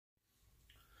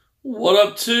What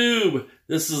up, Tube?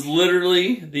 This is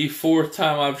literally the fourth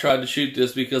time I've tried to shoot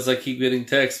this because I keep getting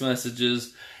text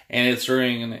messages and it's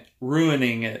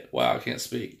ruining it. Wow, I can't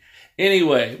speak.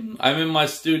 Anyway, I'm in my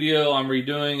studio. I'm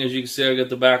redoing. As you can see, I've got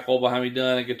the back wall behind me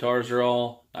done. The guitars are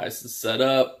all nice and set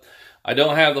up. I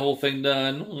don't have the whole thing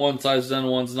done. One side's done,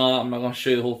 one's not. I'm not going to show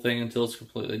you the whole thing until it's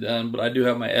completely done, but I do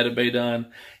have my edit bay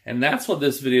done, and that's what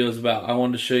this video is about. I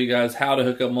wanted to show you guys how to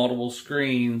hook up multiple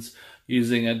screens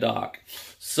using a dock.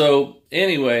 So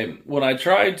anyway, what I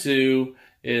tried to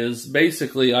is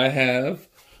basically I have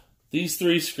these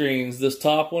three screens, this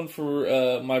top one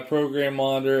for my program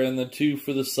monitor and the two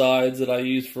for the sides that I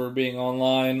use for being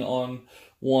online on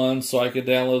one so I could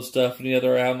download stuff, and the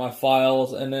other I have my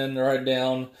files, and then right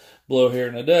down below here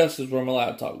in the desk is where my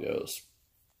laptop goes.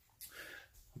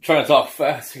 I'm trying to talk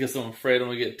fast because I'm afraid I'm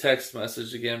going to get text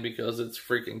message again because it's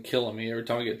freaking killing me. Every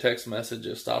time I get text message,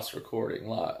 it stops recording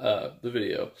the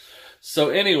video. So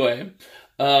anyway,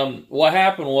 what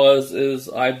happened is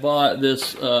I bought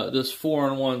this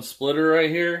 4-in-1 splitter right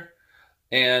here,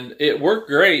 and it worked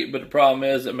great, but the problem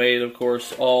is it made, of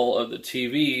course, all of the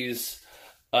TVs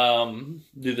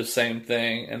do the same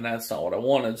thing, and that's not what I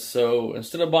wanted. So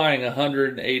instead of buying a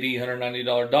 $180,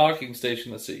 $190 docking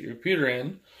station to sit your computer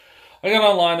in, I got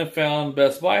online and found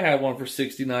Best Buy had one for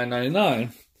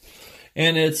 $69.99.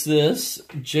 And it's this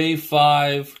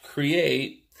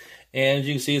J5create. And as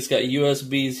you can see, it's got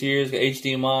USBs here, it's got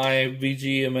HDMI,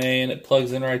 VGA, and it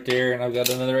plugs in right there. And I've got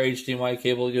another HDMI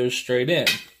cable that goes straight in.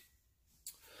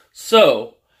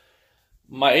 So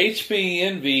my HP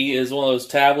Envy is one of those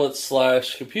tablets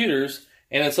 / computers,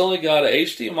 and it's only got an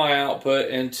HDMI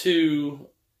output and 2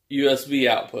 USB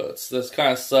outputs. This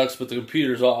kind of sucks, but the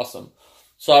computer's awesome.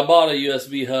 So I bought a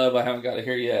USB hub. I haven't got it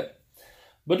here yet.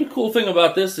 But the cool thing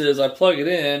about this is I plug it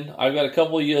in. I've got a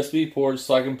couple of USB ports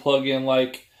so I can plug in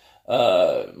like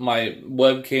my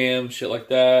webcam, shit like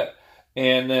that.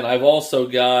 And then I've also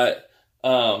got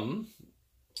the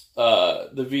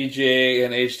VGA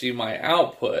and HDMI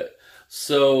output.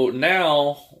 So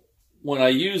now, when I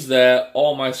use that,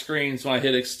 all my screens, when I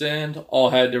hit extend,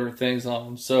 all had different things on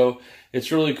them. So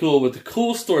it's really cool. But the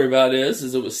cool story about it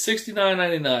is it was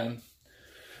 $69.99.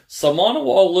 So I'm on the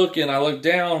wall looking. I look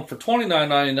down for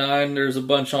 $29.99. There's a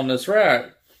bunch on this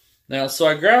rack. Now, so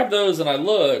I grab those and I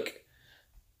look,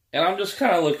 and I'm just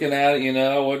kind of looking at it. You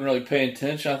know, I wasn't really paying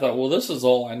attention. I thought, well, this is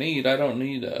all I need. I don't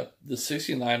need the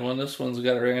 $69 one. This one's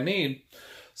got everything I need.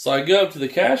 So I go up to the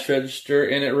cash register,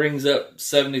 and it rings up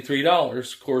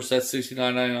 $73. Of course, that's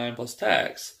 $69.99 plus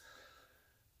tax.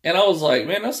 And I was like,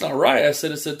 man, that's not right. I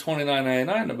said it said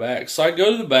 $29.99 in the back. So I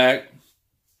go to the back,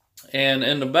 and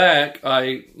in the back,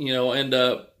 I end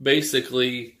up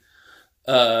basically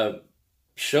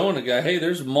showing the guy, hey,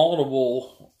 there's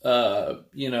multiple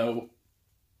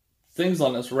things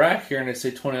on this rack here, and they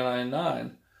say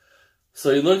 $29.99.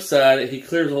 So he looks at it, he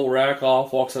clears the whole rack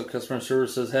off, walks up to customer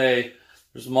service, says, hey,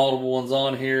 there's multiple ones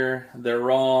on here. They're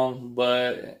wrong,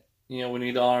 but we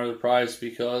need to honor the price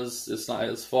because it's not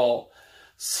his fault.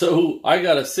 So I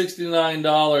got a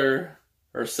 $69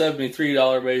 or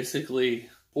 $73 basically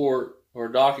port or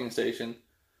docking station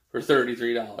for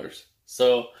 $33.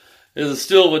 So it was a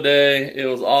steal of a day. It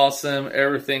was awesome.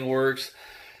 Everything works.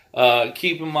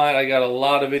 Keep in mind, I got a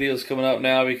lot of videos coming up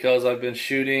now because I've been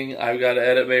shooting. I've got an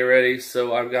edit bay ready,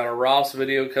 so I've got a Ross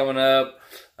video coming up.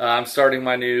 I'm starting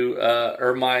my new,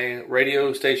 my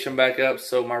radio station back up.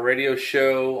 So my radio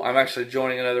show, I'm actually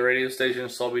joining another radio station,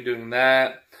 so I'll be doing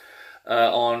that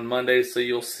on Monday. So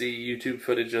you'll see YouTube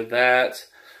footage of that.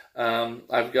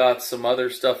 I've got some other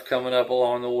stuff coming up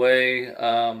along the way.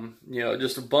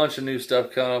 Just a bunch of new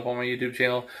stuff coming up on my YouTube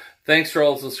channel. Thanks for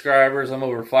all the subscribers. I'm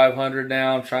over 500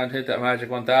 now. I'm trying to hit that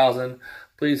magic 1,000.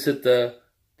 Please hit the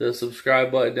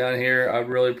subscribe button down here. I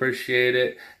really appreciate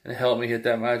it, and help me hit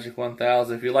that magic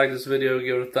 1,000. If you like this video,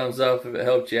 give it a thumbs up if it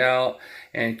helped you out,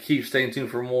 and keep staying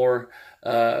tuned for more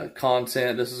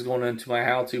content. This is going into my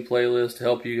how-to playlist to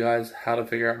help you guys how to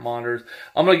figure out monitors.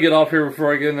 I'm going to get off here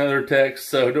before I get another text,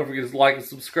 so don't forget to like and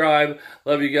subscribe.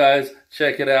 Love you guys.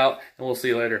 Check it out, and we'll see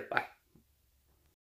you later. Bye.